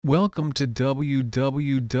Welcome to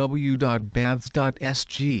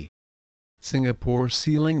www.baths.sg. Singapore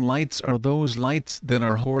ceiling lights are those lights that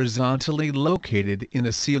are horizontally located in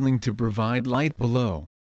a ceiling to provide light below.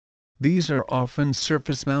 These are often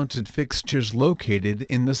surface-mounted fixtures located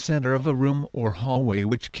in the center of a room or hallway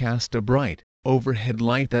which cast a bright, overhead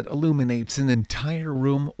light that illuminates an entire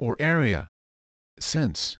room or area.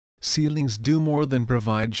 Since ceilings do more than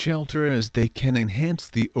provide shelter, as they can enhance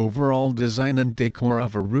the overall design and decor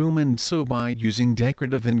of a room, and so by using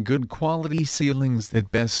decorative and good quality ceilings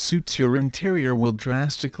that best suits your interior will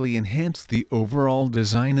drastically enhance the overall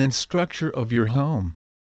design and structure of your home.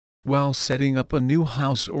 While setting up a new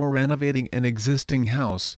house or renovating an existing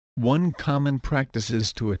house, one common practice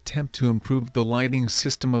is to attempt to improve the lighting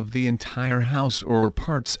system of the entire house or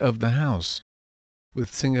parts of the house.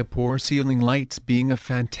 With Singapore ceiling lights being a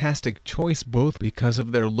fantastic choice both because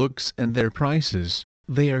of their looks and their prices,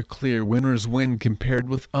 they are clear winners when compared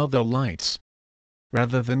with other lights.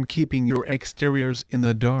 Rather than keeping your exteriors in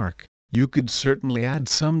the dark, you could certainly add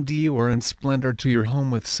some decor and splendor to your home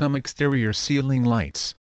with some exterior ceiling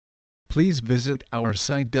lights. Please visit our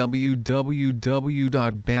site www.baths.sg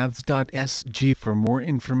for more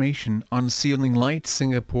information on ceiling lights.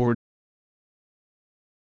 Singapore